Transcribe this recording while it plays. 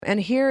And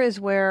here is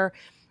where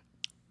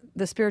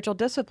the spiritual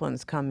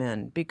disciplines come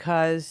in,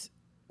 because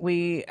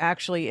we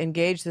actually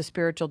engage the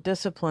spiritual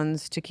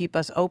disciplines to keep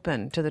us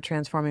open to the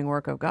transforming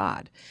work of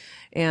God.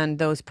 And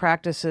those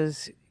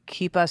practices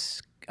keep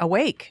us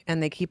awake,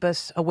 and they keep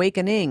us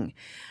awakening,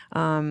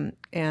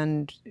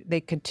 and they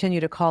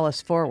continue to call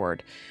us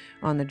forward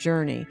on the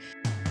journey.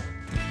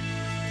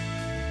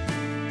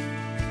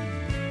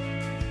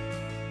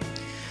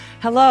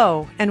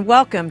 Hello, and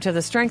welcome to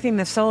the Strengthening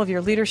the Soul of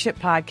Your Leadership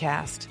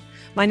podcast.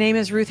 My name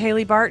is Ruth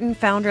Haley Barton,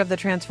 founder of the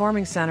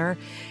Transforming Center,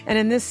 and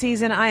in this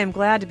season I am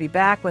glad to be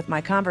back with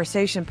my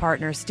conversation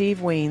partner, Steve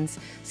Wiens,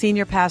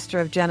 Senior Pastor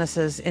of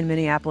Genesis in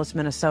Minneapolis,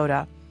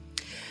 Minnesota.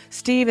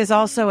 Steve is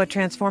also a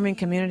Transforming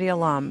Community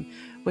alum,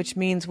 which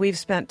means we've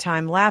spent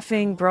time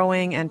laughing,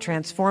 growing, and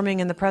transforming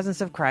in the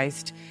presence of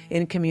Christ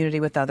in community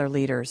with other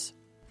leaders.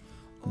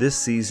 This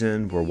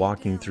season, we're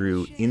walking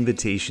through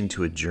Invitation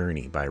to a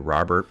Journey by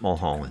Robert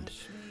Mulholland.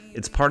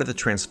 It's part of the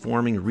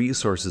Transforming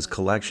Resources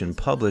collection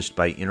published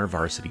by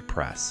InterVarsity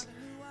Press.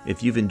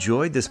 If you've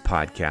enjoyed this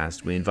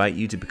podcast, we invite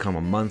you to become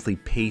a monthly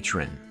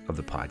patron of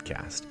the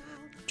podcast.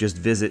 Just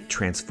visit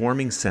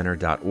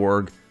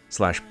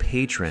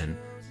transformingcenter.org/patron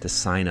to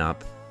sign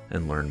up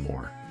and learn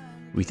more.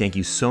 We thank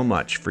you so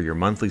much for your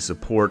monthly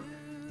support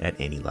at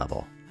any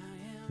level.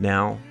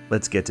 Now,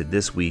 let's get to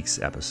this week's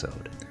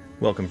episode.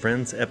 Welcome,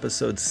 friends.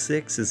 Episode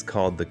 6 is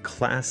called The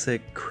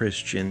Classic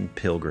Christian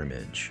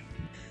Pilgrimage.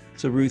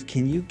 So, Ruth,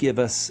 can you give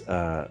us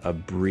a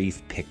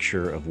brief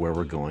picture of where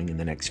we're going in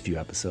the next few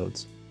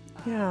episodes?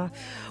 Yeah.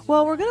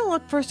 Well, we're going to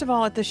look, first of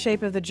all, at the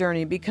shape of the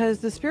journey, because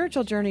the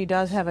spiritual journey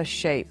does have a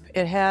shape.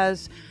 It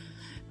has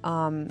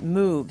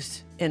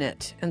moves in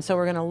it. And so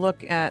we're going to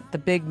look at the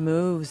big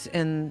moves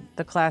in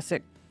the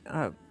classic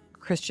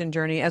Christian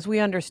journey as we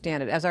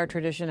understand it, as our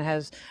tradition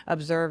has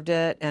observed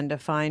it and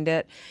defined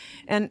it.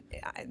 And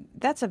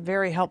that's a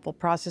very helpful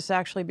process,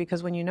 actually,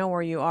 because when you know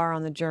where you are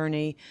on the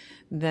journey,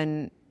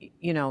 then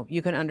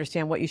you can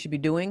understand what you should be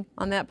doing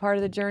on that part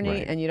of the journey,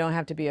 Right. And you don't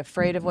have to be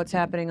afraid of what's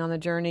happening on the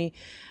journey.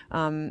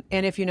 And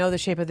if you know the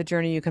shape of the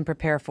journey, you can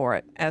prepare for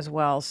it as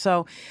well.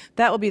 So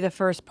that will be the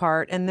first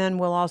part. And then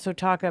we'll also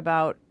talk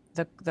about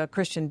the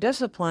Christian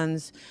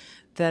disciplines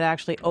that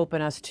actually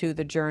open us to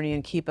the journey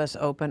and keep us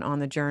open on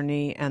the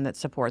journey and that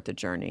support the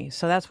journey.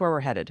 So that's where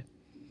we're headed.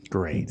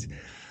 Great.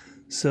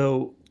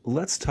 So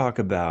let's talk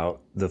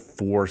about the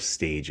 4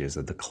 stages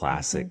of the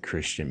classic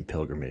Christian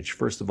pilgrimage.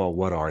 First of all,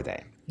 what are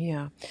they?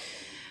 Yeah.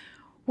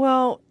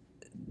 Well,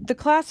 the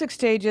classic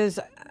stages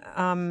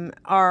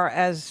are,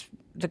 as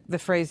the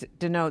phrase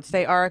denotes,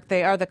 they are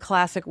the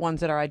classic ones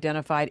that are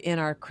identified in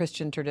our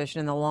Christian tradition,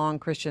 in the long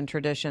Christian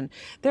tradition.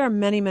 There are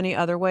many, many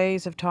other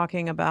ways of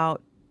talking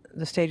about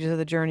the stages of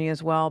the journey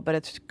as well, but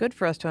it's good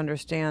for us to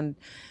understand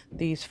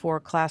these 4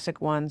 classic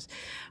ones.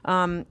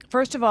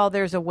 First of all,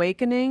 there's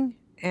awakening,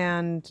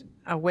 and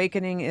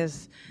awakening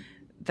is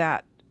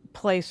that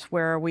place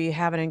where we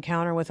have an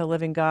encounter with a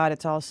living God.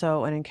 It's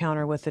also an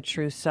encounter with the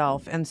true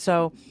self. And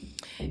so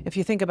if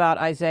you think about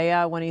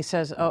Isaiah, when he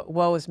says, "Oh,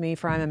 woe is me,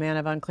 for I'm a man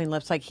of unclean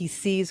lips," like he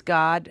sees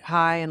God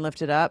high and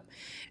lifted up,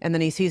 and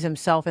then he sees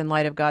himself in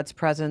light of God's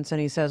presence, and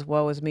he says,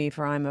 "Woe is me,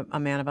 for I'm a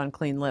man of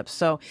unclean lips."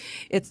 So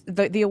it's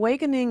the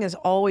awakening is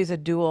always a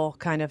dual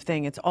kind of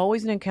thing. It's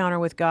always an encounter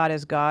with God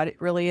as God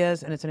really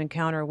is, and it's an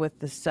encounter with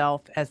the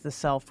self as the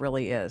self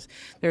really is.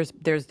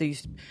 There's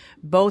these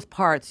both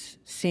parts,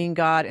 seeing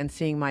God and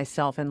seeing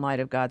myself in light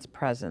of God's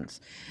presence.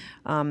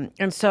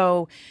 And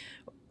so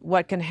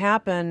what can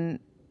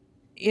happen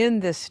in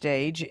this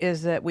stage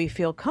is that we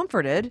feel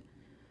comforted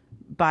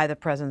by the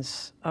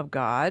presence of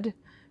God,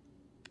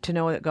 to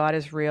know that God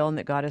is real and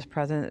that God is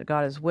present, that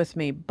God is with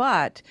me.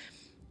 But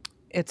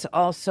it's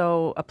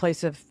also a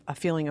place of a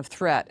feeling of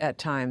threat at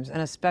times, and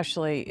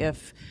especially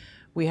if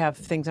we have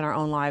things in our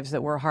own lives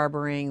that we're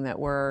harboring, that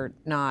we're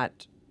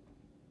not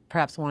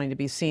perhaps wanting to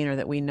be seen, or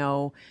that we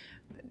know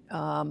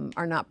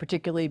are not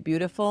particularly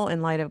beautiful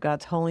in light of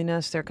God's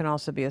holiness. There can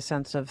also be a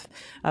sense of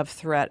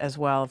threat as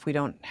well if we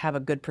don't have a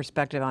good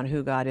perspective on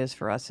who God is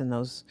for us in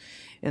those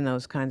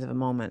kinds of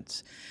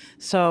moments.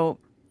 So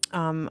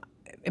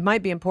it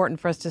might be important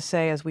for us to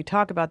say, as we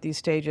talk about these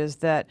stages,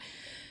 that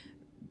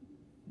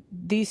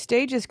these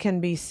stages can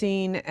be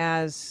seen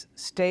as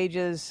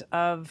stages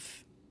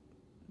of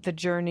the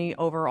journey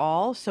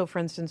overall. So, for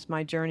instance,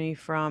 my journey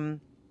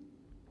from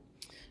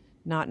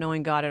not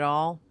knowing God at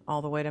all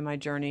the way to my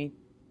journey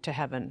to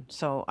heaven.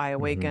 So I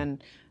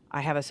awaken,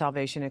 I have a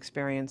salvation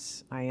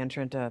experience, I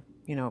enter into,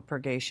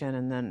 purgation,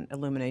 and then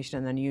illumination,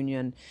 and then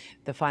union,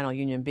 the final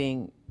union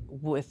being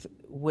with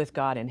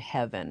God in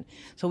heaven.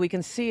 So we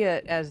can see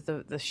it as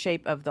the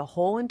shape of the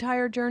whole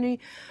entire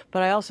journey,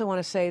 but I also want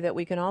to say that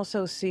we can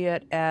also see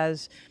it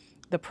as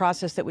the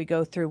process that we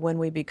go through when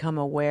we become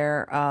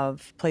aware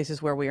of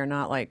places where we are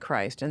not like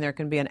Christ. And there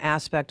can be an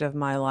aspect of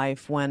my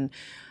life when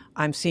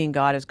I'm seeing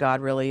God as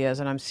God really is,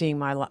 and I'm seeing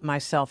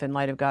myself in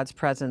light of God's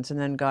presence, and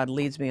then God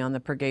leads me on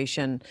the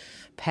purgation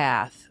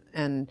path.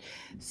 And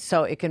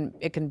so it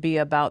can be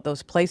about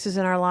those places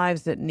in our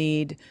lives that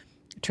need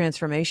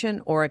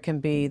transformation, or it can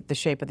be the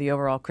shape of the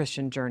overall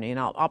Christian journey. And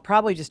I'll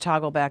probably just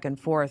toggle back and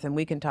forth, and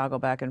we can toggle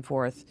back and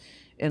forth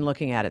in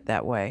looking at it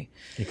that way.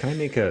 And can I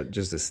make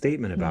just a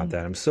statement about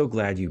that? I'm so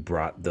glad you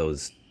brought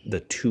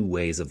the two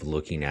ways of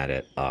looking at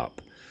it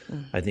up.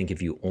 I think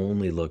if you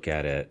only look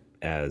at it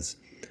as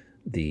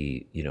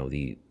the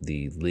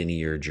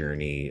linear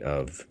journey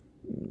of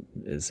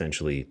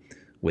essentially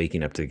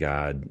waking up to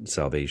God,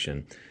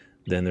 salvation,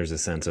 then there's a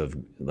sense of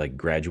like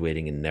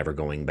graduating and never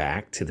going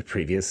back to the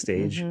previous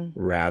stage,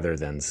 rather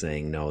than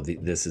saying, no,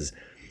 this is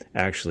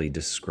actually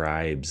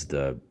describes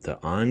the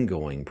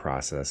ongoing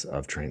process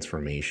of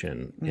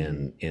transformation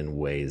in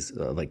ways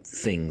like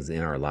things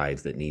in our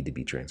lives that need to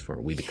be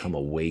transformed. We become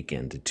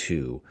awakened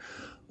to,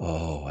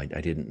 I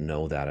didn't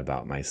know that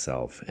about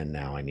myself, and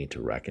now I need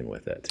to reckon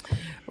with it.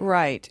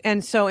 Right.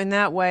 And so in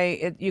that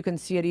way, you can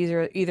see it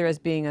either as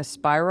being a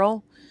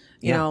spiral,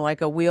 you know, like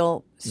a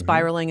wheel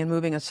spiraling and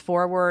moving us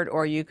forward,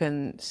 or you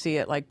can see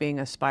it like being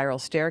a spiral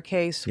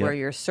staircase where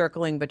you're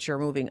circling, but you're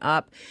moving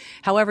up.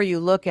 However you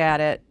look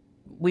at it,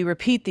 we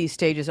repeat these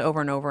stages over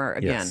and over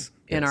again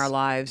in our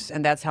lives,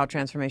 and that's how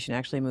transformation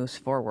actually moves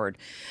forward.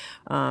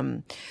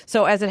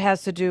 So as it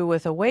has to do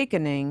with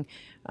awakening,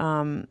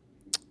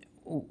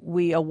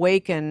 we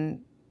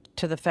awaken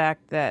to the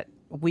fact that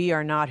we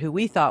are not who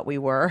we thought we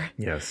were.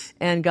 Yes.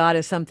 And God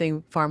is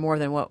something far more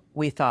than what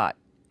we thought.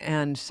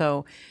 And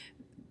so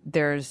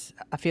there's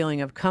a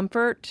feeling of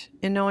comfort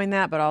in knowing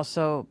that, but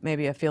also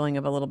maybe a feeling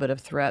of a little bit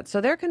of threat.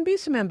 So there can be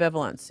some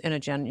ambivalence in a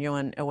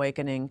genuine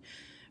awakening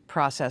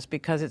process,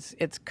 because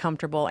it's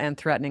comfortable and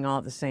threatening all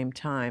at the same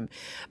time.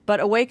 But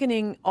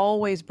awakening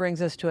always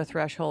brings us to a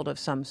threshold of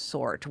some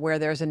sort where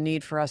there's a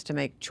need for us to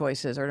make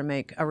choices, or to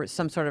make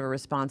some sort of a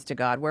response to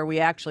God, where we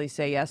actually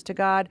say yes to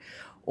God,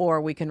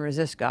 or we can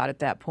resist God at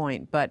that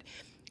point. But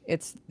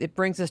it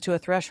brings us to a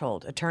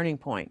threshold, a turning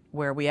point,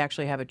 where we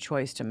actually have a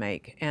choice to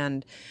make.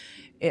 And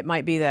it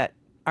might be that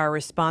our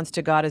response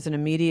to God is an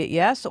immediate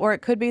yes, or it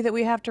could be that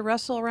we have to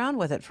wrestle around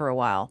with it for a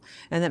while,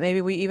 and that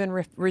maybe we even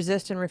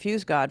resist and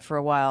refuse God for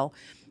a while.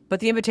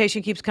 But the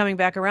invitation keeps coming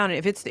back around.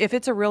 And if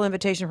it's a real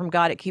invitation from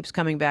God, it keeps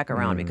coming back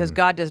around, because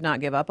God does not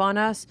give up on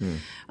us.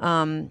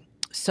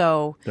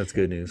 So that's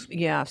good news.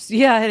 Yeah,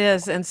 it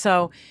is. And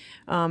so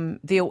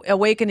the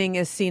awakening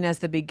is seen as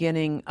the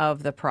beginning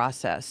of the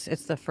process.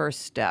 It's the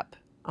first step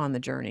on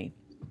the journey.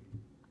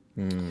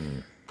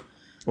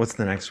 What's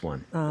the next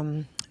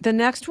one? The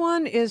next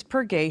one is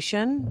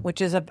purgation,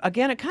 which is,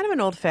 again, a kind of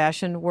an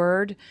old-fashioned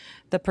word,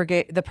 the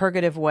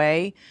purgative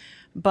way.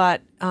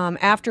 But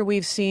after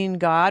we've seen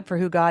God for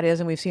who God is,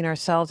 and we've seen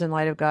ourselves in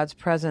light of God's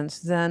presence,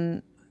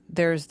 then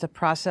there's the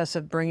process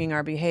of bringing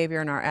our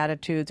behavior and our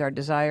attitudes, our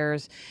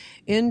desires,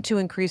 into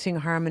increasing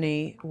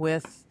harmony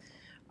with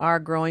our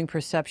growing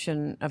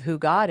perception of who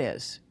God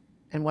is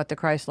and what the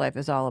Christ life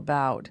is all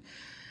about.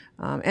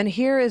 And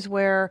here is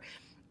where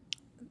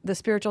the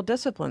spiritual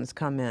disciplines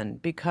come in,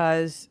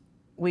 because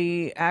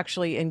we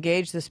actually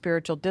engage the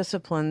spiritual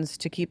disciplines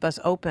to keep us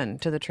open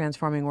to the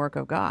transforming work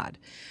of God.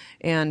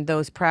 And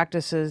those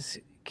practices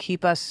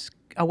keep us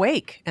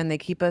awake, and they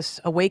keep us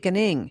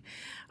awakening,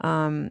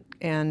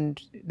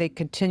 and they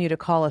continue to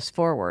call us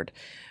forward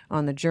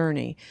on the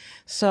journey.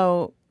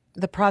 So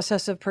the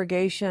process of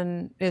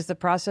purgation is the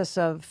process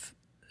of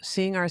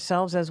seeing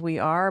ourselves as we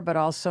are, but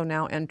also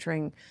now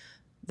entering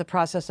the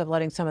process of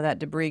letting some of that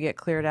debris get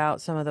cleared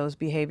out, some of those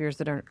behaviors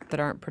that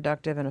aren't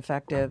productive and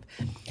effective.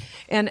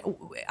 And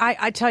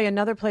I tell you,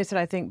 another place that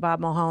I think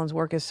Bob Mulholland's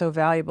work is so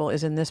valuable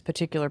is in this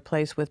particular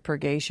place with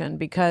purgation,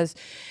 because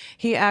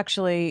he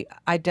actually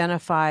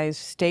identifies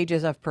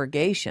stages of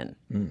purgation.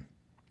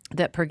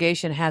 That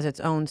purgation has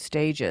its own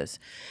stages.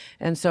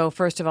 And so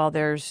first of all,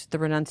 there's the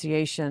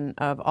renunciation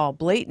of all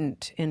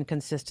blatant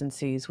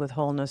inconsistencies with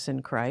wholeness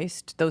in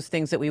Christ, those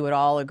things that we would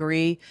all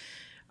agree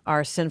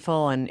are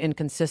sinful and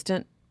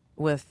inconsistent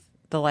with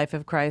the life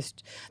of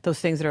Christ, those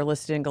things that are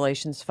listed in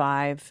Galatians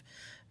 5,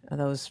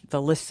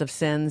 the lists of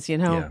sins,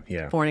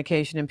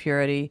 fornication,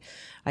 impurity,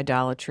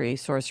 idolatry,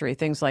 sorcery,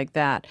 things like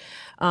that.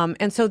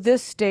 And so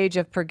this stage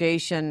of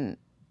purgation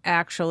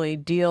actually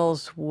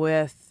deals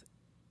with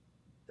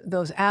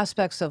those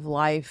aspects of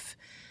life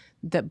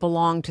that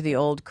belong to the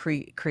old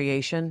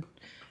creation,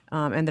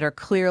 and that are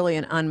clearly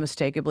and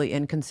unmistakably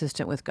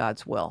inconsistent with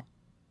God's will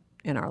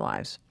in our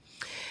lives.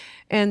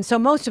 And so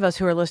most of us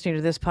who are listening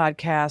to this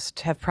podcast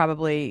have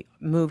probably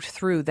moved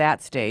through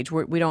that stage.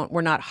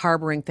 We're not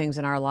harboring things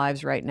in our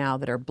lives right now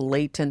that are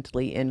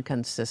blatantly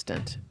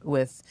inconsistent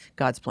with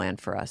God's plan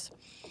for us.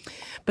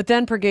 But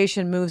then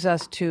purgation moves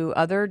us to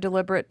other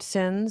deliberate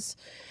sins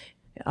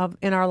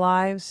in our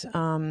lives.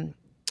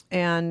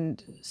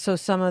 And so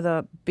some of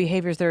the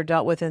behaviors that are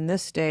dealt with in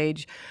this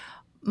stage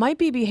might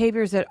be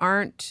behaviors that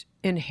aren't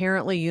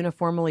inherently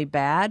uniformly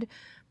bad,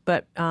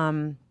 but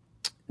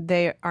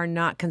they are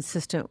not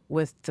consistent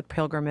with the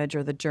pilgrimage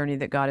or the journey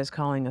that God is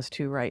calling us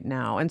to right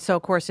now. And so,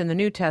 of course, in the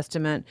New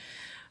Testament,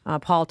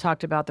 Paul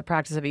talked about the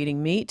practice of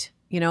eating meat.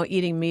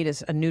 Eating meat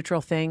is a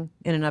neutral thing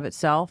in and of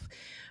itself.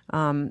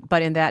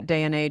 But in that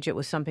day and age, it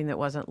was something that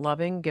wasn't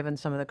loving, given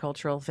some of the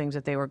cultural things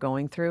that they were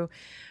going through.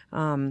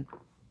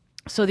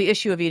 So the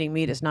issue of eating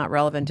meat is not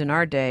relevant in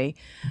our day,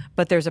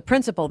 but there's a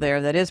principle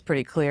there that is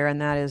pretty clear, and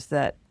that is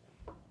that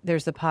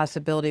there's the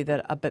possibility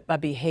that a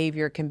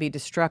behavior can be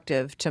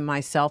destructive to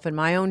myself in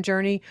my own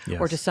journey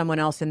or to Yes. someone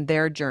else in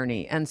their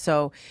journey. And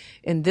so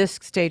in this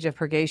stage of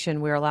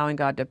purgation, we're allowing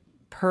God to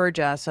purge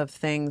us of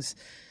things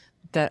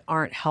that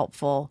aren't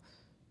helpful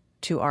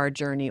to our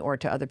journey or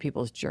to other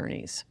people's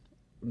journeys.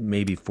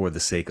 Maybe for the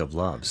sake of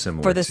love,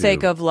 similar For the to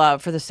sake of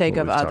love, for the sake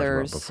what of we've talked about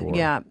others. before.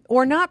 Yeah.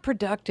 Or not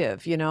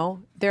productive, you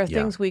know? There are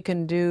Yeah. things we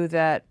can do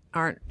that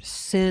aren't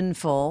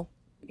sinful,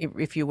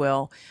 if you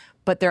will,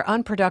 but they're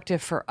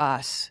unproductive for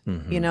us.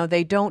 Mm-hmm. You know,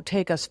 they don't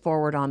take us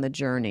forward on the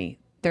journey.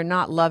 They're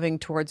not loving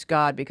towards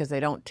God because they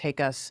don't take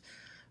us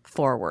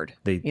forward.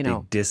 They you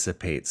know,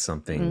 dissipate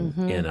something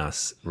in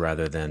us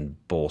rather than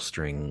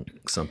bolstering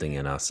something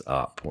in us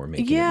up or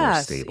making it more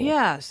yes, stable.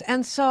 yes.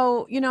 And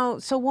so, you know,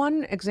 so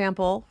one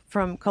example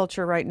from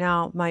culture right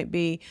now might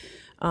be,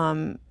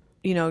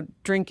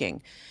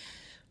 drinking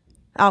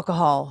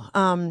alcohol.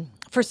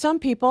 For some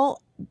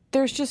people,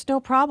 there's just no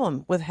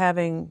problem with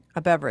having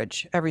a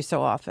beverage every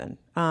so often.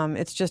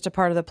 It's just a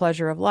part of the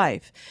pleasure of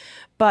life.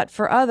 But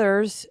for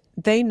others,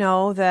 they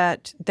know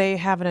that they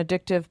have an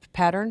addictive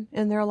pattern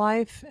in their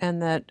life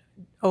and that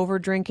over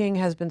drinking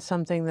has been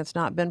something that's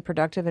not been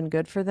productive and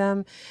good for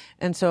them.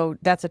 And so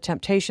that's a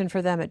temptation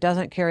for them. It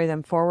doesn't carry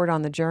them forward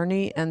on the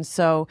journey. And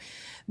so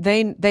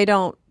they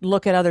don't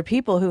look at other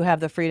people who have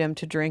the freedom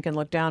to drink and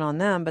look down on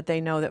them, but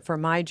they know that for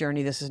my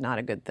journey, this is not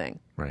a good thing.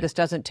 Right. This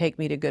doesn't take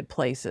me to good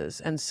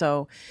places. And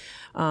so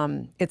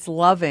it's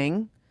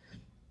loving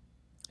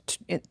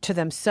to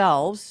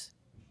themselves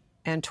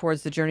and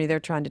towards the journey they're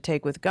trying to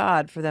take with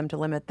God for them to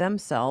limit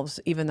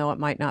themselves, even though it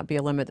might not be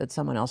a limit that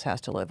someone else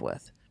has to live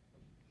with.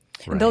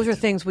 And those are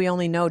things we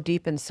only know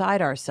deep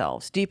inside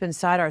ourselves. Deep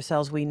inside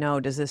ourselves, we know,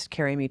 does this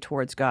carry me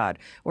towards God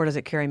or does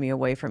it carry me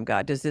away from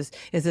God? Is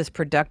this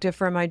productive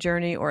for my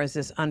journey or is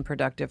this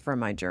unproductive for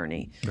my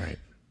journey? Right.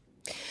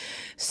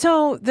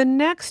 So the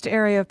next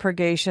area of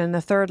purgation,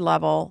 the third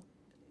level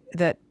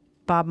that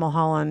Bob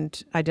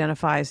Mulholland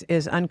identifies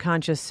is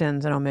unconscious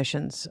sins and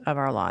omissions of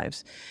our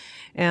lives.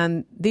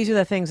 And these are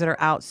the things that are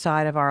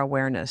outside of our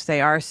awareness.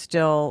 They are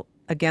still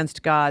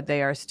against God.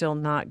 They are still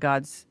not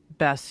God's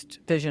best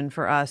vision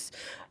for us,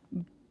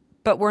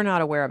 but we're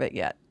not aware of it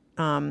yet.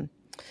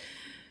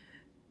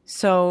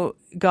 So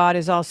God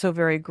is also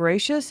very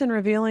gracious in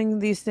revealing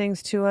these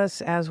things to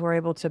us as we're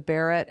able to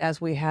bear it,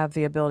 as we have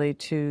the ability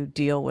to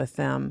deal with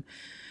them.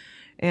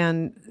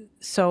 And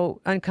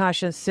so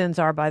unconscious sins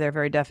are, by their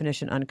very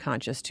definition,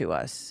 unconscious to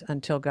us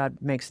until God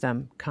makes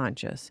them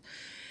conscious.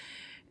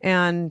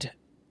 And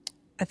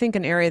I think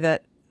an area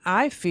that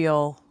I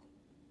feel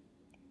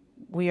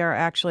we are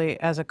actually,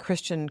 as a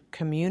Christian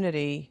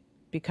community,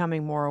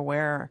 becoming more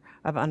aware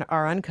of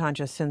our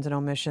unconscious sins and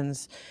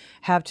omissions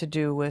have to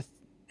do with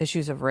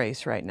issues of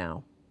race right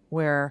now,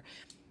 where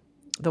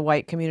the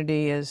white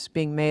community is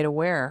being made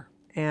aware,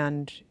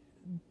 and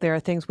there are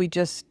things we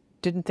just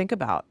didn't think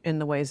about in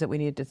the ways that we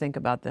needed to think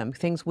about them,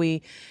 things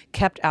we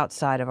kept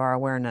outside of our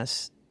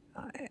awareness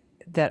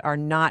that are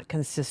not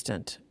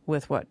consistent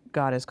with what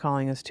God is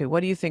calling us to. What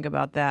do you think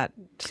about that,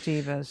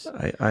 Steve?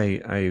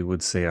 I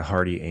would say a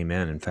hearty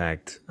amen. In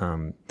fact,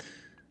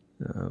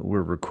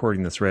 we're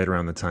recording this right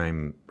around the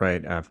time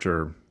right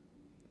after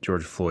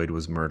George Floyd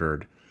was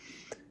murdered,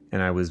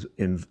 and I was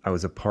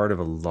a part of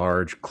a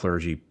large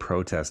clergy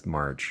protest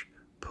march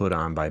put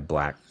on by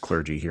Black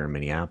clergy here in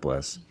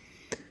Minneapolis.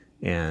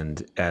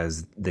 And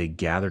as they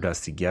gathered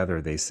us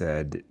together, they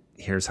said,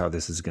 "Here's how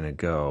this is going to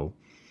go.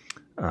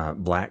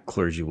 Black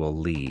clergy will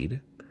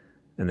lead,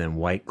 and then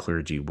white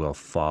clergy will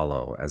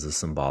follow as a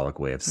symbolic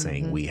way of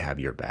saying, we have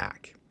your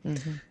back."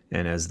 Mm-hmm.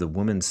 And as the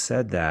woman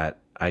said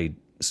that, I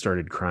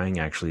started crying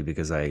actually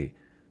because I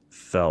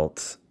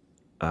felt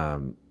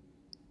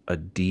a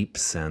deep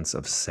sense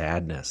of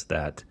sadness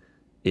that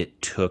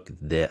it took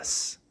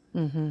this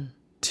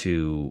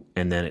to,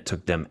 and then it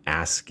took them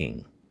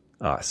asking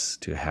us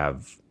to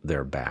have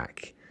their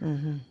back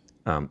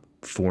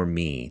for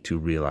me to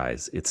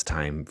realize it's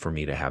time for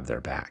me to have their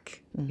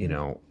back. You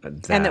know,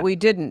 and that we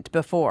didn't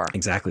before.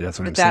 Exactly, that's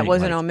what I'm that saying. That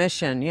was an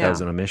omission. Yeah, that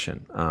was an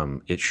omission.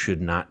 It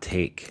should not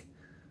take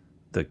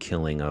the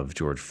killing of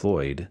George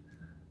Floyd.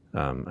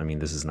 I mean,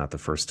 this is not the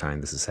first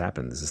time this has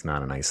happened. This is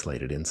not an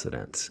isolated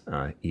incident,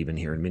 even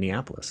here in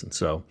Minneapolis. And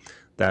so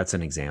that's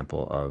an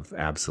example of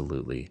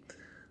absolutely,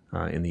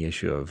 in the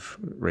issue of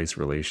race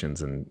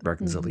relations and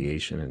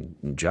reconciliation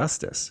and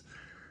justice,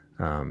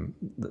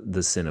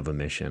 the sin of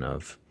omission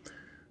of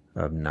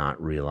not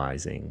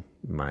realizing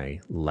my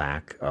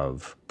lack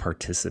of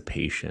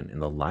participation in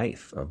the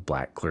life of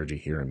Black clergy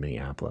here in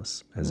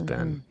Minneapolis has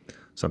been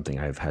something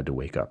I've had to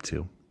wake up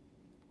to.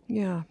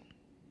 Yeah,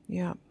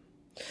 yeah.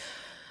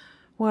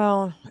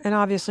 Well, and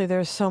obviously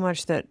there's so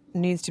much that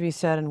needs to be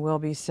said and will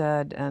be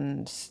said,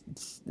 and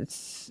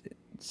it's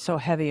so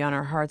heavy on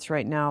our hearts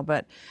right now.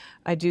 But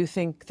I do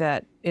think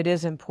that it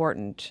is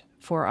important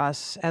for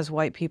us as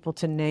white people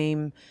to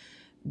name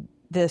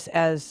this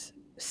as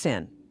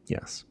sin.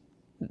 Yes.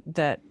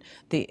 that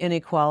the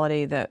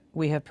inequality that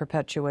we have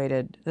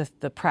perpetuated,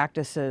 the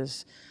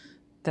practices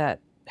that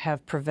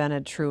have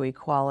prevented true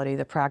equality,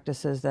 the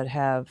practices that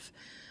have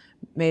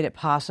made it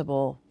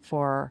possible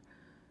for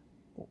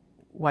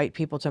white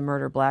people to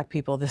murder black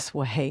people this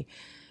way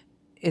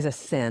is a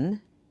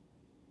sin.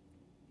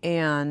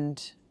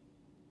 And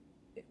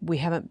we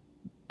haven't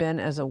been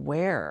as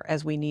aware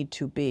as we need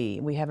to be.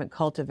 We haven't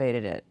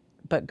cultivated it.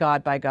 But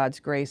God, by God's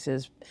grace,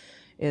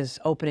 is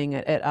opening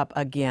it up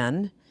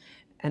again.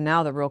 And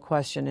now the real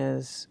question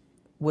is,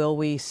 will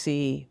we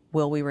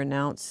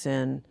renounce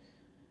sin?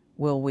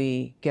 Will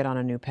we get on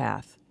a new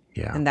path?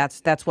 Yeah. And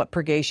that's what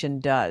purgation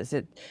does.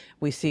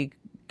 We see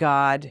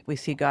God, we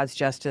see God's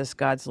justice,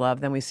 God's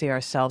love, then we see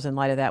ourselves in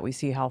light of that. We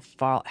see how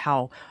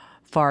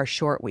far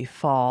short we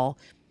fall.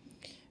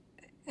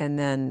 And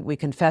then we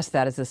confess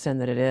that as the sin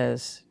that it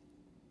is.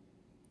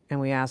 And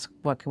we ask,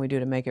 what can we do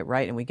to make it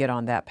right? And we get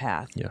on that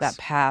path, Yes. that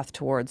path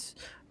towards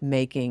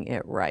making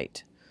it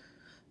right.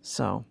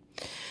 So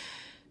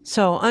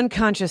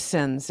unconscious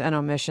sins and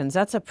omissions,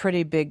 that's a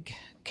pretty big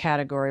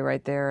category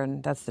right there.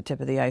 And that's the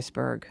tip of the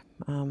iceberg.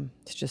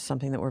 It's just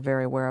something that we're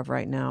very aware of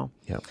right now.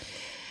 Yep.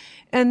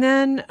 And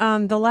then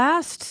the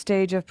last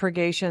stage of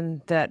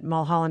purgation that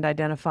Mulholland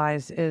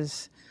identifies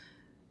is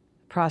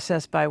a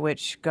process by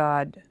which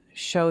God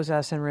shows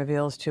us and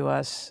reveals to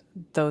us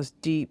those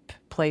deep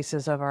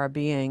places of our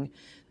being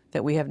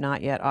that we have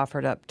not yet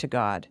offered up to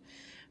God.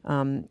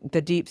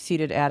 The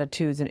deep-seated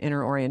attitudes and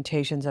inner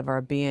orientations of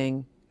our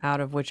being out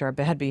of which our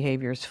bad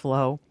behaviors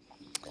flow.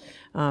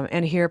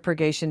 And here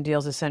purgation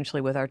deals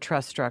essentially with our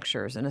trust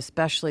structures, and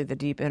especially the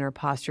deep inner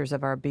postures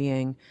of our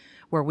being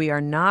where we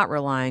are not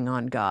relying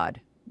on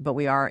God, but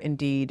we are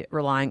indeed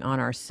relying on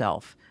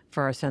ourself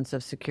for our sense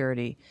of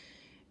security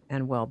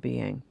and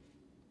well-being.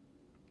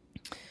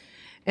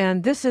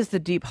 And this is the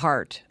deep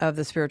heart of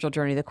the spiritual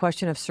journey, the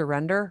question of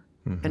surrender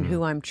and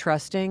who I'm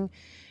trusting,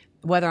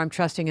 whether I'm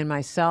trusting in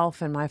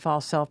myself and my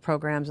false self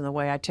programs and the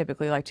way I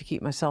typically like to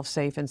keep myself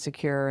safe and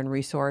secure and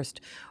resourced,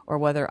 or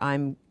whether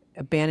I'm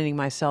abandoning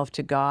myself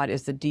to God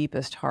is the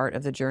deepest heart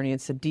of the journey.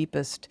 It's the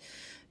deepest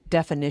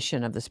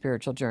definition of the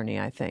spiritual journey,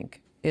 I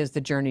think, is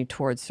the journey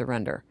towards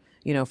surrender,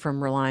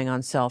 from relying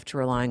on self to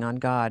relying on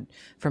God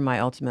for my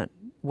ultimate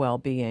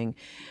well-being.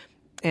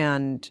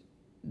 And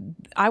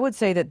I would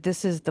say that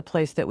this is the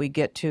place that we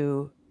get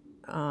to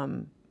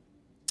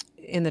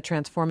in the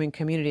transforming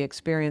community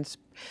experience,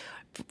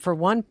 for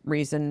one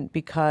reason,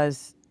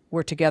 because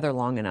we're together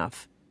long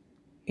enough,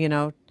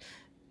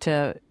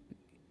 to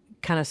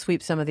kind of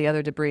sweep some of the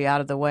other debris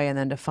out of the way, and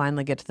then to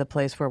finally get to the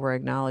place where we're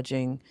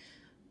acknowledging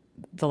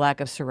the lack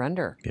of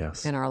surrender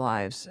in our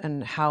lives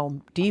and how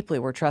deeply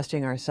we're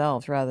trusting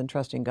ourselves rather than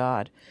trusting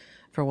God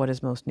for what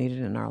is most needed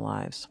in our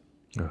lives.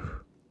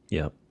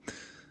 Yep.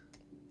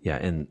 Yeah,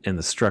 and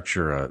the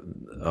structure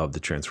of the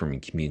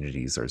transforming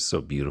communities are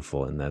so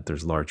beautiful in that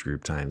there's large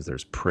group times,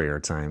 there's prayer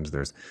times,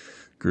 there's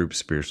group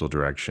spiritual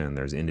direction,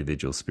 there's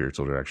individual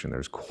spiritual direction,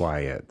 there's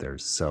quiet,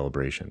 there's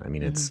celebration. I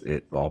mean,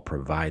 it all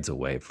provides a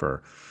way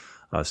for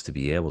us to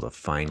be able to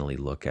finally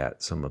look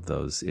at some of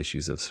those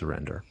issues of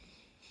surrender.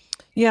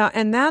 Yeah,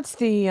 and that's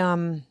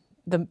the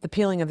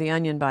peeling of the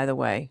onion, by the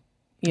way.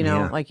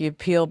 Like you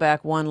peel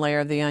back one layer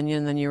of the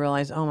onion, then you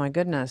realize, oh my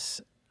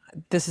goodness,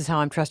 this is how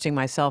I'm trusting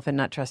myself and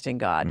not trusting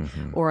God.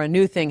 Mm-hmm. Or a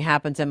new thing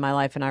happens in my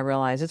life and I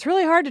realize it's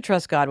really hard to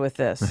trust God with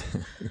this.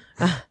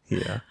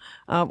 Yeah.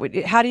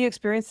 How do you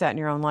experience that in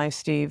your own life,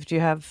 Steve? Do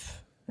you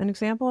have an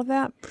example of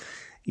that?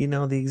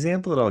 The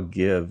example that I'll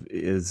give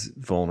is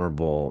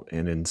vulnerable,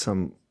 and in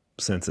some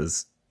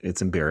senses,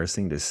 it's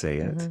embarrassing to say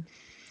it. Mm-hmm.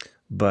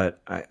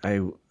 But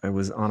I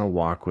was on a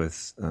walk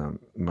with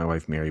my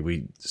wife, Mary.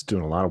 We just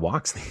doing a lot of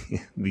walks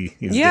these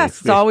days.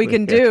 Yes, it's all we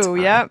can do.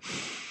 Yep.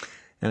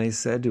 And I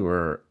said to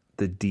her,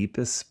 the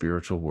deepest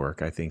spiritual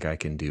work I think I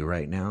can do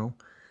right now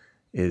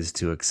is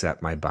to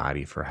accept my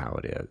body for how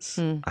it is.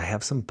 I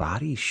have some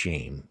body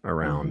shame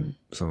around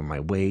some of my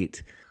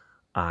weight.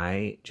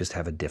 I just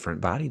have a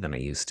different body than I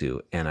used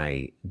to, and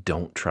I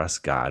don't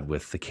trust God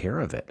with the care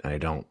of it.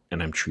 And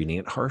I'm treating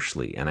it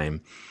harshly.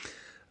 And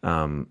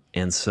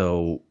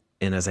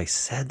and as I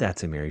said that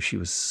to Mary, she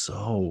was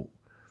so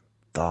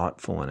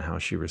thoughtful in how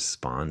she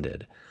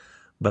responded.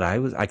 But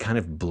I kind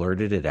of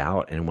blurted it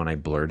out. And when I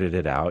blurted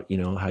it out,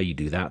 how you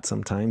do that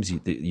sometimes,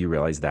 you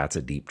realize that's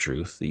a deep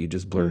truth that you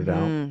just blurted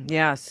out.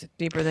 Yes,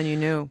 deeper than you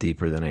knew.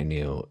 Deeper than I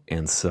knew.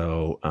 And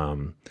so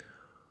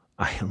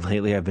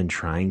lately I've been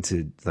trying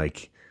to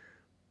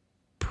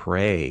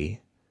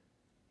pray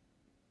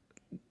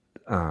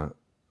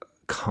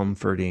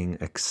comforting,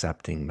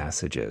 accepting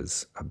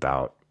messages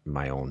about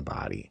my own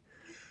body,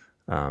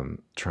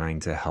 trying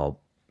to help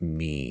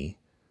me,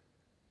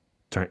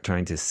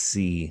 trying to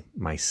see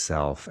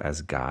myself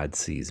as God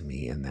sees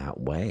me in that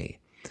way.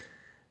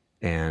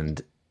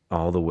 And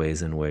all the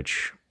ways in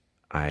which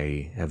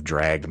I have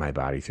dragged my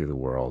body through the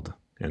world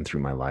and through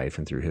my life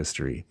and through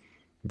history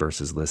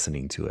versus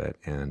listening to it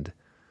and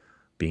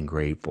being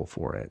grateful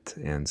for it.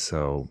 And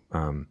so,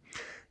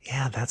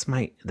 that's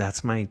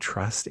my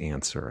trust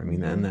answer. I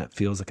mean, and that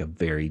feels like a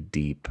very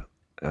deep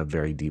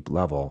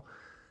level.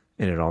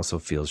 and it also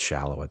feels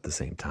shallow at the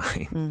same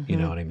time. You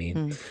know what I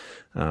mean?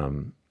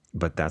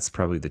 But that's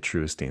probably the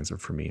truest answer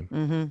for me.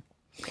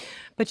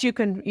 But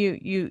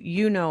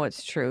you know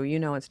it's true. You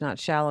know it's not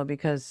shallow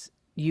because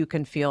you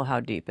can feel how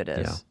deep it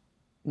is.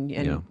 And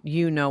Yeah.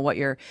 you know what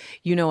your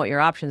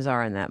options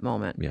are in that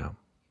moment. Yeah.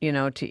 You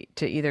know,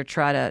 to either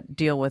try to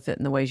deal with it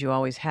in the ways you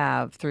always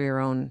have through your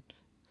own,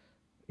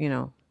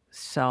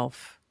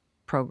 self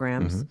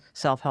programs,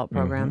 self-help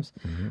programs,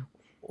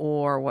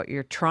 or what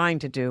you're trying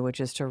to do, which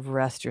is to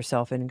rest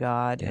yourself in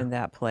God in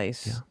that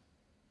place.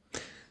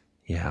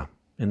 Yeah.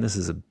 And this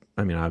is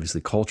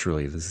obviously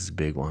culturally, this is a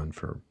big one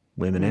for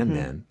women and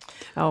men,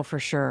 Oh, for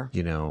sure.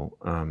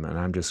 and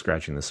I'm just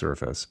scratching the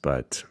surface,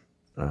 but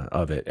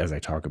of it as I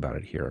talk about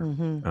it here.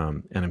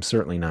 And I'm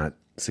certainly not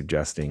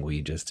suggesting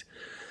we just,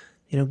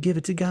 give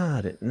it to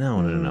God.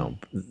 No.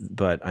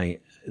 But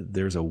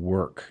there's a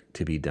work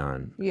to be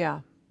done Yeah.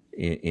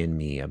 in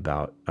me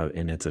about,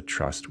 and it's a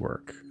trust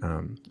work,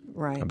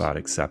 Right. about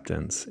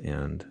acceptance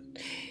and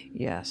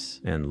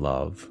Yes.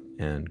 love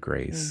and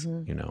grace,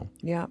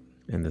 Yeah.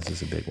 and this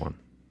is a big one.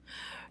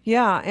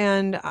 Yeah,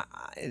 and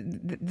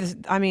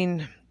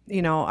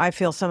I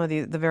feel some of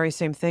the very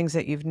same things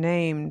that you've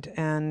named,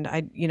 and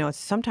it's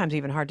sometimes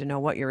even hard to know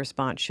what your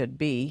response should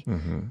be,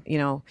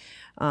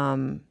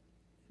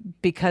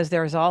 because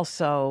there's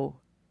also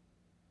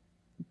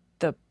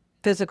the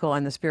physical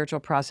and the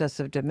spiritual process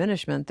of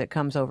diminishment that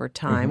comes over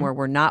time, where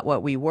we're not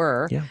what we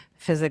were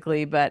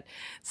physically, but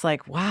it's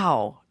like,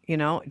 wow.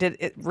 Did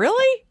it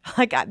really?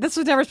 Like, this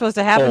was never supposed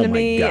to happen to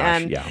me.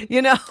 Gosh, and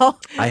yeah.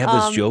 I have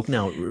this joke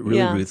now, really,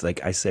 yeah. Ruth.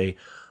 Like I say,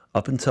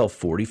 up until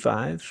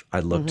 45,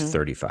 I looked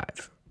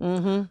 35.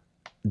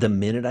 The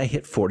minute I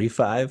hit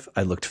 45,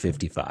 I looked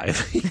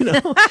 55.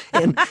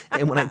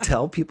 And when I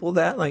tell people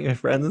that, like my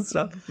friends and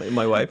stuff,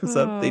 my wife and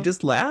stuff, they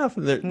just laugh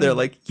and they're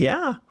like,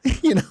 yeah,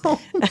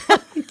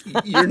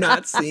 you're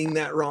not seeing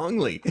that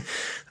wrongly.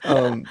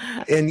 And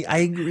I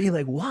agree.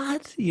 Like,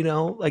 what?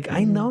 Like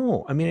I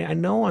know. I mean, I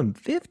know I'm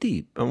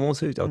 50. I'm almost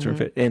 50. I'll turn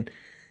 50.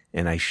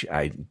 And I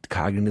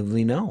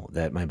cognitively know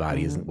that my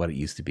body isn't what it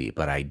used to be,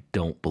 but I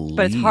don't believe.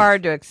 But it's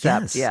hard to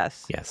accept.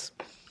 Yes.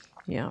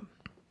 Yeah.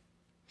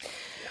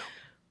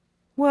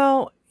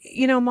 Well,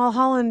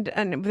 Mulholland,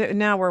 and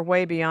now we're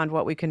way beyond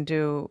what we can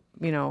do,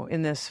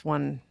 in this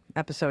one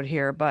episode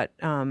here, but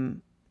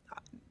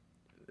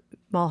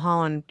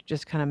Mulholland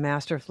just kind of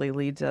masterfully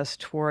leads us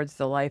towards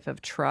the life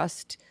of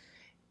trust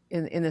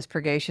in this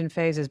purgation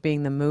phase as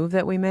being the move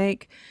that we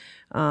make,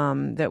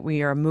 that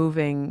we are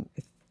moving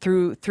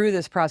through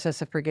this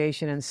process of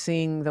purgation and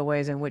seeing the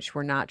ways in which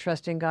we're not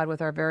trusting God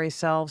with our very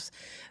selves.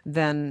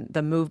 Then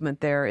the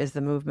movement there is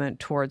the movement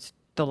towards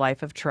the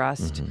life of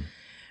trust.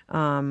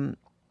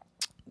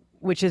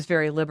 Which is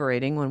very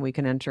liberating when we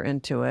can enter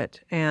into it,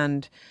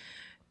 and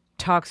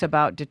talks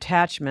about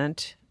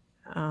detachment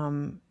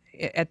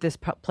at this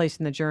place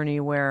in the journey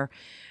where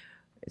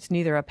it's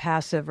neither a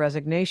passive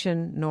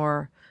resignation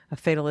nor a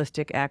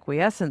fatalistic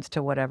acquiescence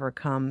to whatever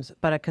comes,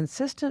 but a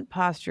consistent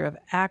posture of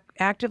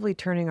actively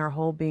turning our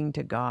whole being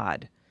to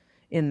God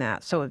in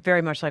that. So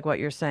very much like what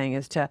you're saying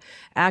is to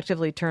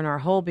actively turn our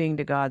whole being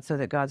to God so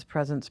that God's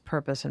presence,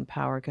 purpose, and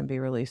power can be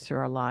released through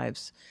our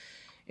lives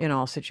in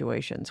all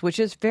situations, which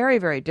is very,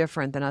 very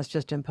different than us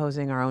just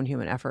imposing our own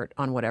human effort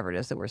on whatever it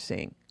is that we're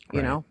seeing,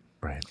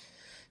 Right.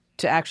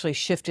 To actually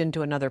shift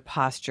into another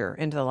posture,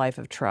 into the life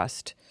of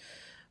trust.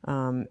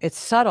 It's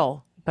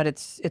subtle, but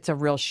it's a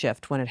real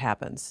shift when it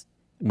happens.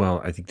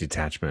 Well, I think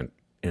detachment,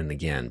 and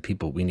again,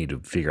 we need to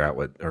figure out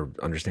or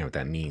understand what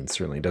that means.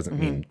 Certainly it doesn't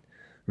mean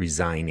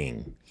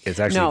resigning. It's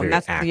actually very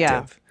active.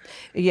 Yeah.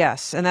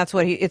 Yes, and that's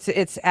what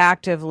it's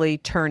actively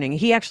turning.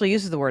 He actually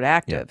uses the word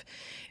active. Yeah.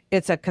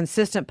 It's a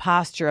consistent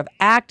posture of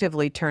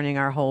actively turning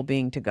our whole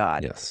being to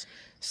God. Yes.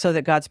 So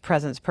that God's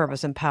presence,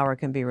 purpose, and power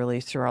can be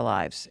released through our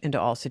lives into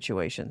all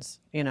situations,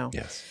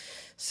 Yes.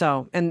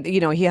 So, and,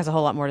 he has a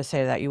whole lot more to say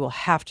to that. You will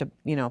have to,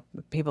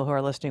 people who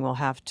are listening will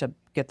have to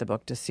get the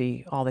book to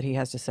see all that he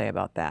has to say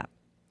about that.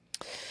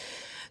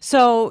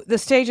 So the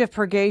stage of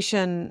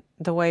purgation,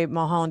 the way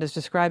Mulholland is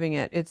describing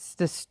it, it's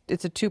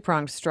a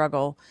two-pronged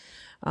struggle.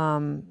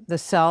 The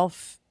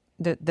self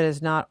that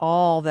is not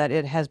all that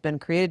it has been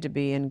created to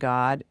be in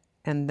God,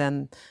 and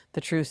then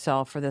the true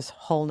self, or this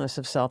wholeness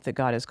of self that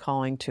God is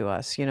calling to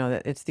us.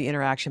 That it's the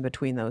interaction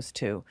between those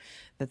two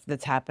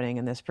that's happening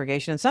in this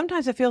purgation. And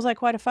sometimes it feels like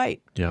quite a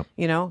fight. Yeah.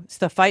 It's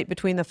the fight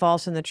between the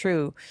false and the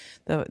true,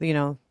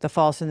 the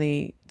false and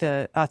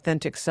the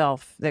authentic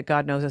self that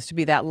God knows us to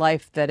be, that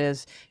life that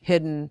is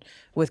hidden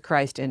with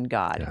Christ in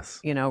God.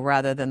 Yes.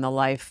 Rather than the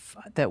life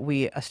that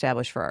we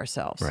establish for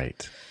ourselves.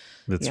 Right.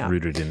 That's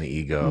rooted in the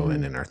ego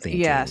and in our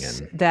thinking.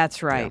 Yes,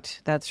 that's right.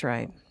 Yeah. That's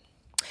right.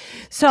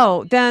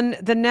 So then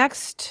the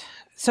next,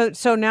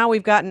 so now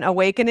we've gotten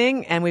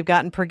awakening and we've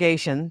gotten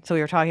purgation. So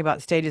we were talking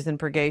about stages in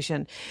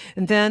purgation.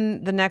 And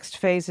then the next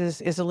phase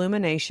is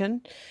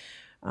illumination.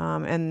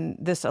 And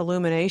this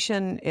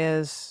illumination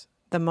is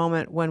the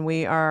moment when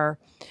we are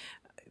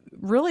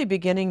really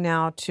beginning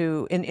now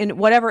to, in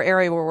whatever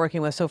area we're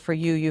working with. So for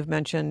you, you've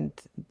mentioned,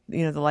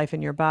 the life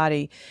in your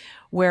body,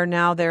 where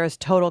now there is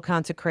total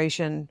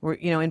consecration. Where,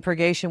 in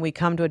purgation, we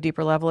come to a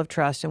deeper level of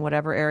trust in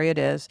whatever area it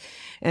is.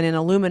 And in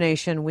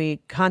illumination, we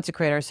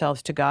consecrate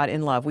ourselves to God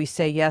in love. We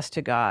say yes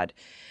to God.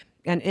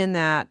 And in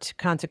that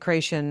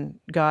consecration,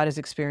 God is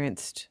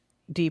experienced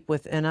deep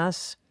within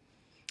us.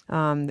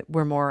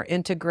 We're more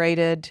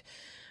integrated.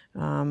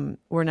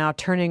 We're now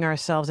turning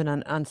ourselves in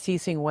an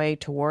unceasing way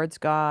towards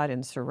God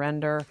in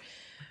surrender,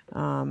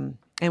 and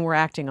we're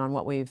acting on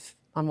what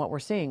we're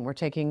seeing. We're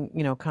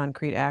taking,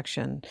 concrete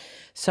action.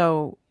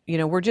 So,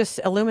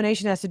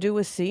 illumination has to do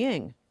with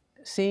seeing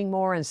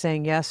more and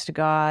saying yes to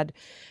God,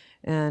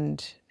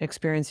 and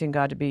experiencing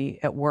God to be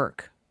at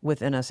work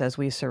within us as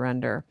we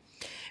surrender.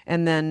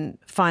 And then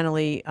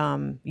finally,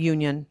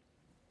 union,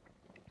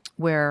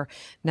 where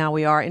now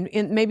we are,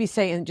 in maybe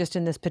say just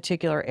in this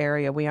particular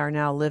area, we are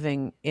now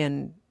living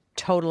in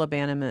total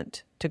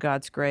abandonment to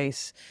God's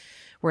grace.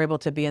 We're able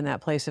to be in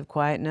that place of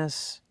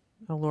quietness.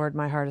 Oh Lord,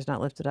 my heart is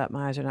not lifted up,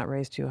 my eyes are not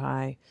raised too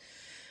high.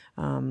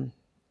 I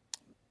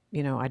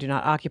do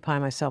not occupy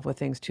myself with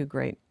things too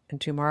great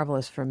and too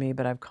marvelous for me,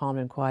 but I've calmed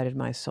and quieted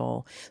my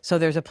soul. So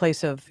there's a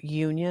place of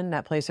union,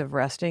 that place of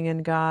resting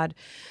in God.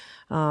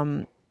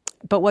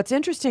 But what's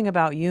interesting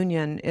about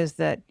union is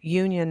that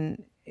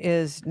union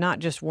is not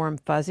just warm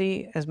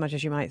fuzzy as much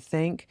as you might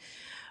think.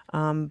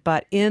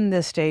 But in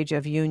this stage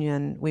of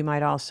union, we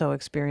might also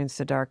experience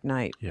the dark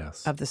night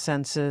of the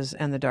senses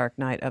and the dark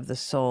night of the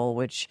soul,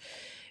 which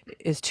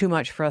is too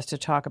much for us to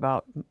talk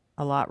about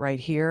a lot right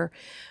here.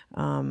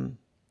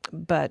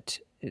 But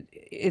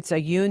it's a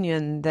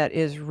union that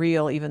is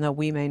real, even though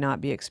we may not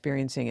be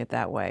experiencing it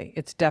that way.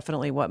 It's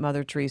definitely what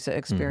Mother Teresa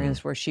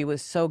experienced, where she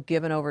was so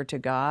given over to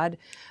God,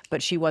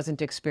 but she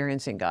wasn't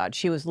experiencing God.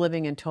 She was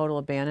living in total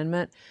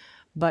abandonment,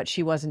 but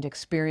she wasn't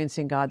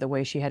experiencing God the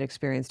way she had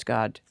experienced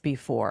God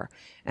before.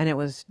 And it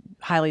was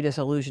highly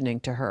disillusioning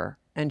to her.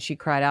 And she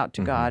cried out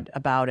to God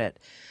about it.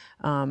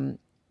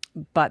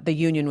 But the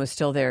union was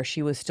still there.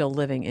 She was still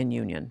living in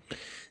union.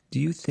 Do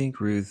you think,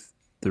 Ruth,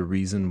 the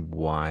reason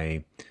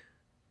why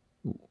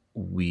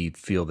we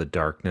feel the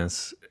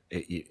darkness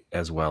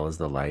as well as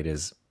the light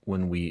is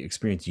when we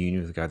experience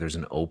union with God, there's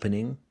an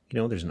opening,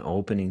 there's an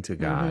opening to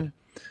God.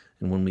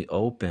 And when we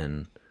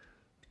open,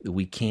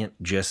 we can't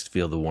just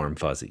feel the warm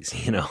fuzzies,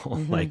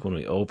 like when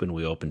we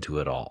open to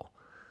it all.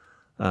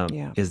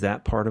 Is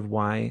that part of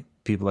why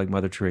people like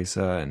Mother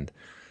Teresa and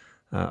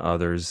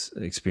others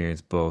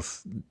experience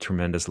both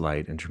tremendous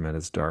light and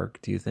tremendous dark,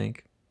 do you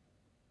think?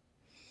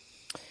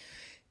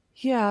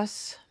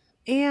 Yes.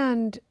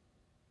 And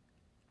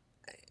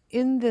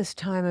in this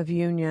time of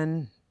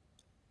union,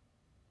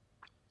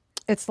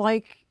 it's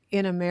like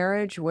in a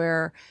marriage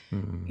where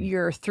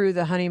you're through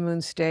the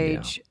honeymoon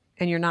stage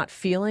and you're not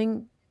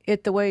feeling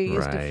it the way you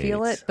used to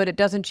feel it, but it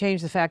doesn't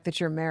change the fact that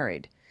you're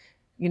married.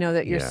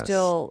 That you're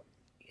still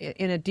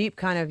in a deep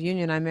kind of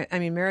union. I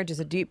mean, marriage is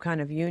a deep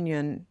kind of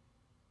union.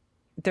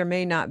 There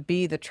may not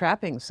be the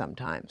trappings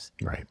sometimes.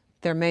 Right.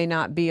 There may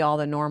not be all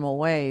the normal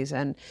ways,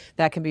 and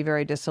that can be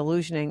very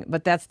disillusioning,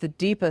 but that's the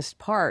deepest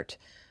part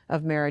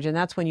of marriage, and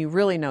that's when you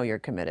really know you're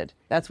committed.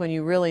 That's when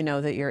you really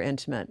know that you're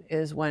intimate,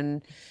 is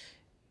when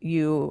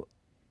you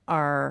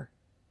are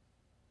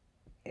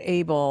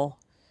able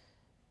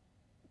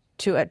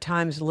to at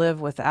times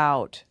live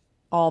without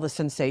all the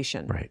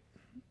sensation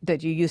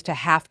that you used to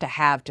have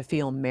to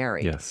feel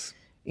married. Yes.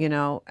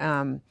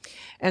 And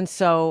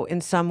so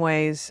in some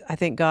ways, I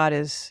think God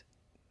is,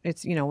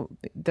 it's,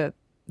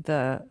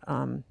 the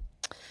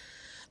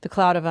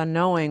cloud of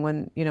unknowing,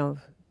 when,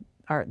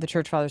 the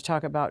church fathers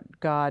talk about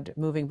God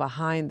moving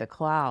behind the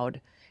cloud.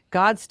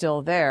 God's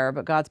still there,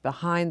 but God's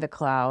behind the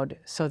cloud,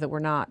 so that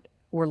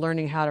we're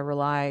learning how to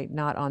rely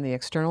not on the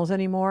externals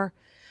anymore,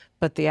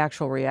 but the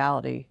actual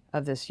reality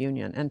of this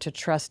union, and to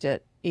trust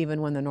it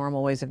even when the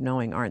normal ways of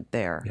knowing aren't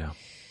there. Yeah.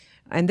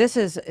 And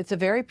it's a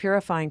very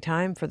purifying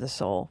time for the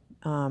soul,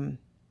 and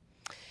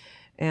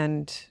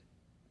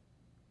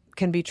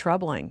can be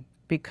troubling,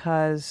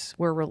 because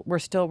we're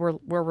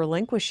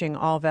relinquishing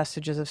all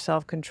vestiges of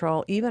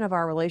self-control, even of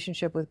our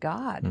relationship with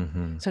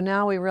God. So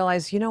now we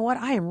realize, what?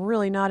 I am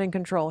really not in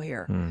control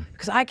here,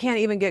 because I can't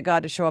even get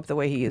God to show up the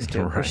way he used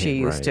to, or she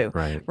used to,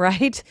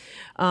 right?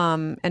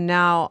 And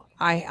now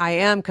I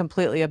am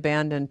completely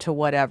abandoned to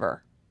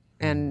whatever,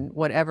 and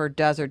whatever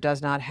does or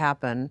does not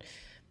happen,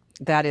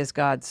 that is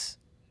God's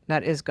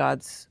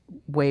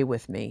way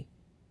with me,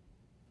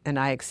 and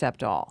I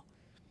accept all.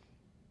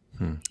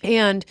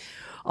 And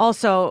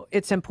also,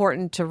 it's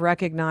important to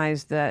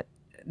recognize that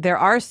there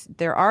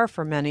are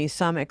for many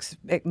some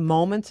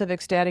moments of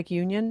ecstatic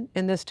union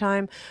in this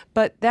time,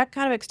 but that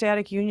kind of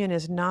ecstatic union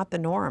is not the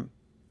norm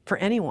for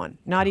anyone,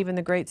 not even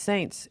the great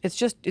saints.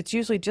 It's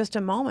usually just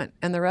a moment,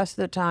 and the rest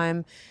of the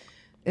time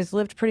is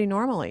lived pretty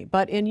normally,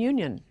 but in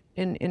union,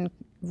 in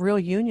real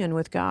union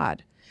with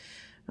God.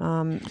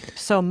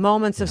 So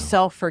moments of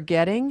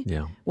self-forgetting,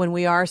 when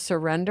we are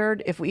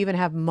surrendered, if we even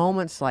have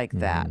moments like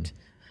that,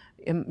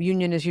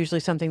 union is usually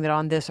something that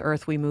on this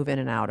earth we move in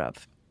and out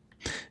of.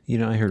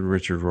 I heard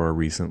Richard Rohr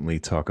recently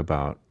talk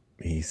about,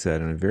 he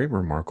said, in a very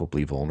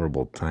remarkably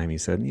vulnerable time, he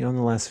said, in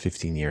the last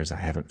 15 years, I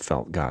haven't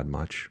felt God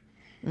much.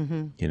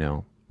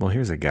 Well,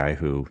 here's a guy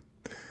who,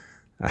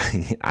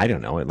 I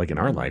don't know, like in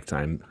our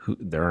lifetime,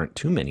 there aren't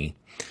too many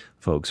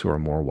folks who are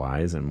more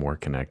wise and more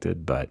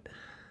connected, but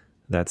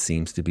that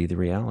seems to be the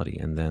reality.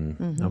 And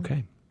then,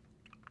 okay,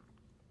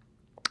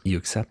 you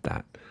accept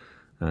that.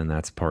 And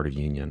that's part of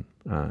union.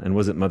 And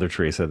was it Mother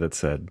Teresa that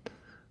said,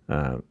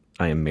 I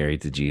am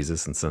married to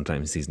Jesus, and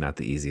sometimes he's not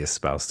the easiest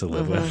spouse to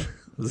live with?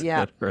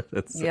 Yeah.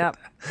 Yep.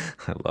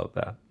 I love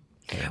that.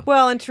 Yeah.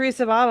 Well, and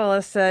Teresa of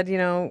Avila said,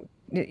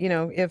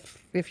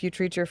 if you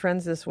treat your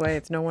friends this way,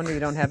 it's no wonder you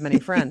don't have many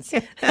friends.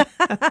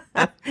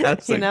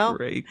 That's a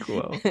great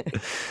quote.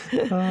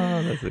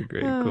 Oh, that's a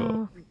great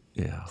quote.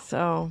 Yeah.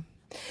 So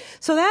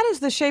that is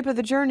the shape of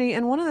the journey.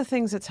 And one of the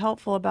things that's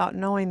helpful about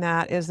knowing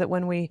that is that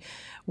when we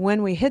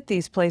hit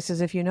these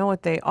places, if you know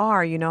what they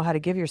are, you know how to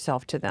give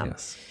yourself to them.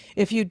 Yes.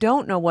 If you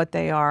don't know what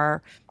they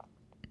are,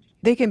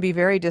 they can be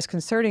very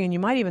disconcerting, and you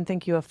might even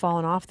think you have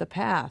fallen off the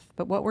path.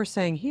 But what we're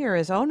saying here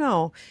is, oh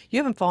no, you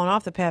haven't fallen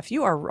off the path.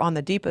 You are on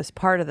the deepest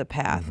part of the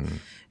path.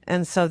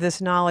 And so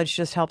this knowledge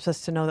just helps us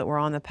to know that we're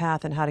on the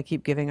path and how to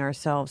keep giving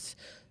ourselves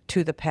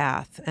to the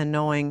path and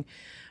knowing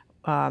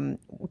kind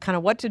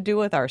of what to do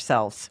with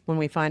ourselves when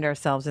we find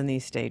ourselves in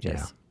these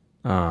stages.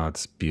 Yeah. Oh,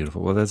 it's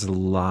beautiful. Well, that's a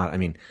lot. I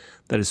mean,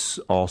 that is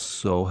all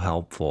so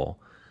helpful.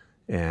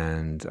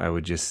 And I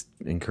would just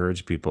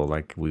encourage people,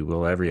 like we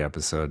will every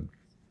episode,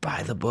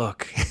 buy the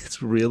book.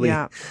 It's really,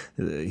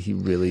 he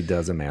really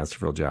does a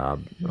masterful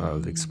job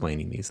of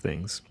explaining these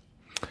things.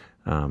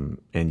 And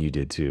you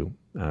did too,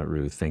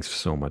 Ruth. Thanks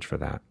so much for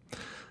that.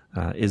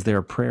 Is there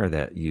a prayer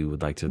that you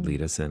would like to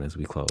lead us in as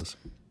we close?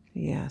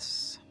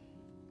 Yes.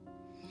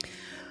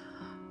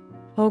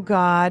 Oh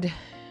God,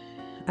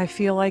 I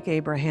feel like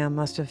Abraham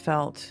must have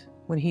felt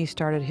when he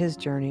started his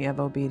journey of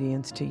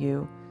obedience to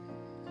you,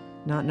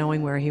 not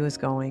knowing where he was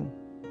going.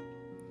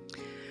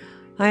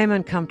 I am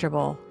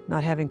uncomfortable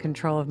not having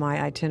control of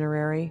my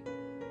itinerary,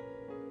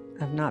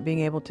 of not being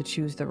able to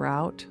choose the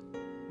route.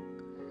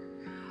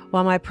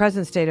 While my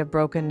present state of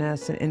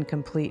brokenness and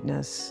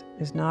incompleteness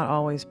is not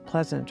always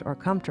pleasant or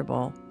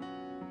comfortable,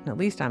 at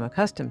least I'm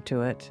accustomed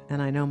to it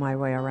and I know my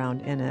way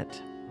around in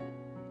it.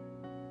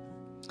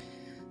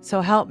 So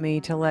help me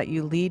to let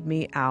you lead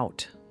me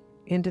out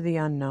into the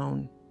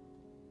unknown.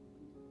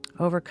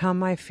 Overcome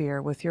my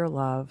fear with your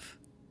love,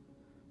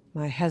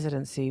 my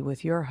hesitancy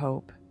with your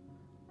hope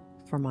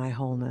for my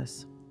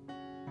wholeness.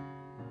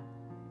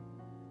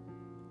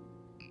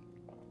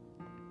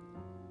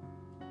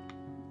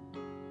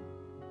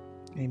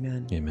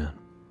 Amen. Amen.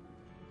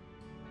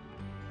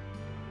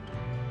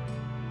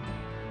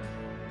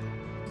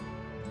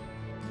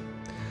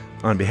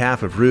 On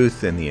behalf of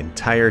Ruth and the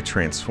entire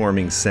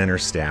Transforming Center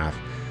staff,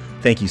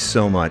 thank you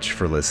so much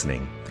for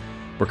listening.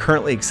 We're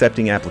currently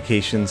accepting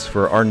applications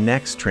for our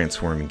next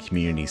Transforming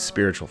Community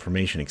Spiritual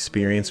Formation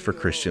Experience for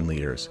Christian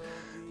leaders.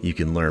 You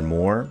can learn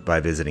more by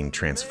visiting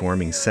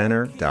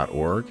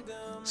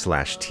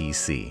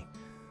transformingcenter.org/TC.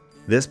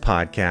 This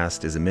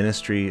podcast is a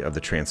ministry of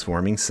the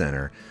Transforming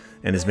Center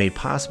and is made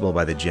possible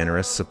by the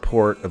generous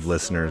support of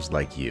listeners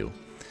like you.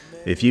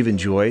 If you've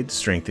enjoyed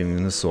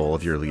Strengthening the Soul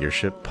of Your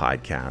Leadership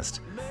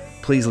podcast,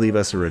 please leave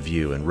us a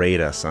review and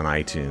rate us on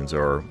iTunes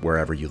or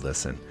wherever you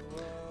listen.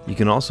 You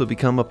can also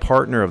become a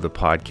partner of the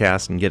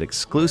podcast and get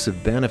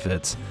exclusive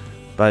benefits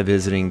by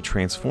visiting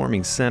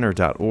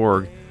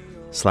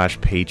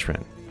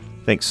transformingcenter.org/patron.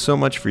 Thanks so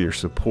much for your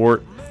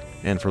support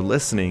and for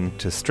listening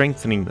to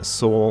Strengthening the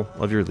Soul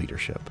of Your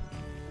Leadership.